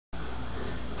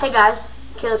Hey guys,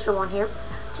 Killer1 here.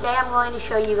 Today I'm going to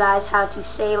show you guys how to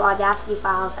save Audacity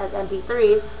files as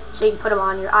MP3s so you can put them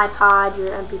on your iPod, your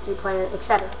MP3 player,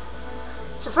 etc.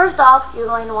 So first off, you're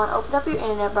going to want to open up your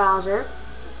internet browser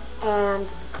and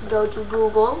go to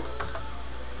Google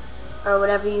or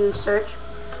whatever you search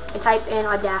and type in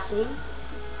Audacity.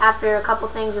 After a couple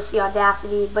things you'll see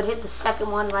Audacity, but hit the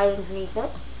second one right underneath it.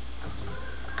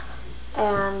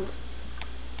 And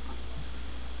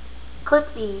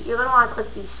you're going to want to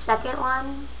click the second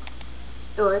one,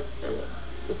 or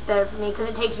it's better for me because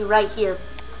it takes you right here.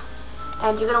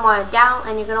 And you're going to want to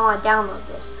download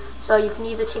this. So you can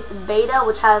either take the beta,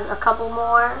 which has a couple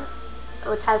more,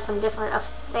 which has some different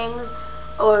things,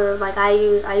 or like I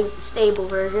use the stable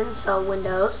version, so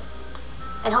Windows.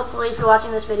 And hopefully if you're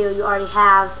watching this video you already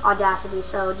have Audacity,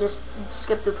 so just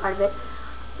skip through part of it.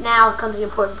 Now comes the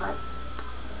important part.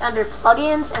 Under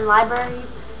plugins and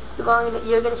libraries,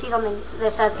 you're going to see something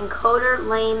that says encoder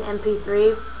lame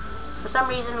MP3. For some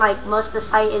reason, like, most of the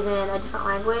site is in a different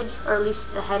language, or at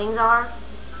least the headings are.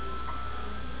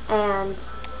 And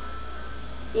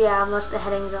yeah, most of the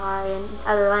headings are in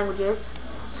other languages.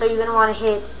 So you're going to want to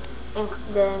hit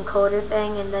the encoder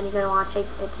thing, and then you're going to want to take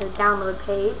it to the download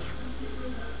page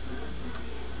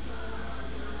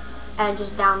and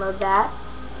just download that.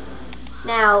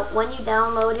 Now, when you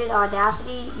downloaded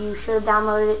Audacity, you should have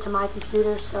downloaded it to my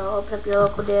computer, so open up your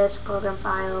local disk, program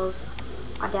files,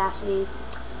 Audacity,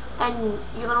 and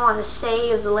you're going to want to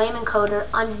save the lame encoder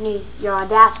underneath your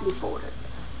Audacity folder.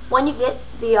 When you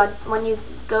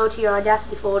go to your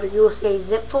Audacity folder, you will see a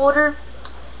zip folder,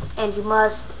 and you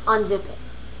must unzip it.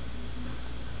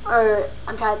 Or,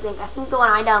 I'm trying to think, I think the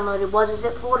one I downloaded was a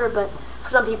zip folder, but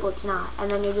for some people it's not. And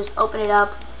then you just open it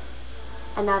up,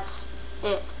 and that's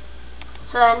it.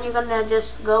 So then you're going to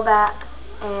just go back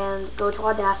and go to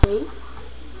Audacity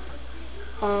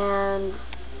and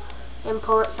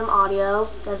import some audio,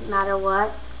 doesn't matter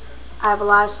what. I have a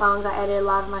lot of songs, I edit a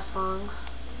lot of my songs.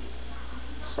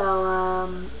 So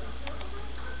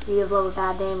you have a little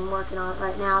bad name, I'm working on it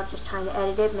right now, just trying to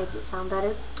edit it, make it sound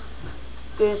better.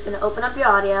 You're just going to open up your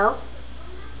audio.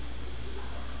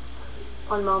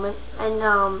 One moment.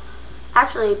 And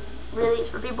actually, really,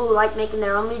 for people who like making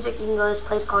their own music, you can go to this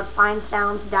place called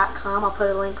findsounds.com. I'll put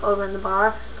a link over in the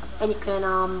bar, and you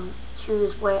can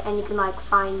choose where, and you can like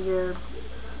find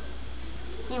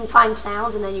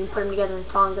sounds, and then you can put them together in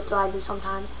songs. That's what I do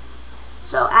sometimes.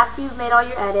 So after you've made all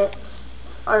your edits,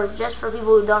 or just for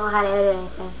people who don't know how to edit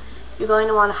anything, you're going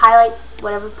to want to highlight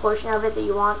whatever portion of it that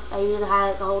you want. I usually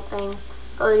highlight the whole thing.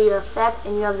 Go to your effect,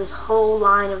 and you have this whole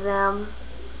line of them.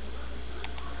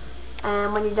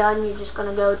 And when you're done, you're just going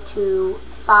to go to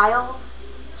File,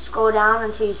 scroll down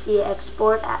until you see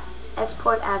Export as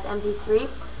MP3,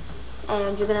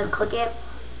 and you're going to click it,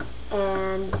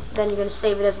 and then you're going to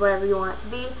save it as whatever you want it to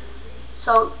be.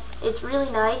 So it's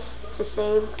really nice to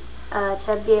save,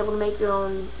 to be able to make your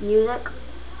own music,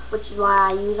 which is why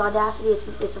I use Audacity.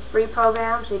 It's a free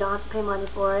program, so you don't have to pay money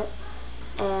for it,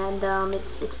 and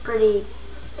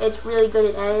it's really good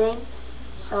at editing.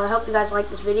 So I hope you guys like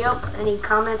this video. Any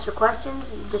comments or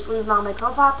questions, just leave them on my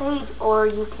profile page, or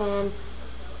you can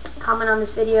comment on this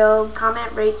video,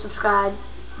 comment, rate, subscribe,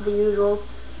 the usual.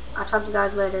 I'll talk to you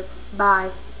guys later.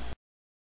 Bye.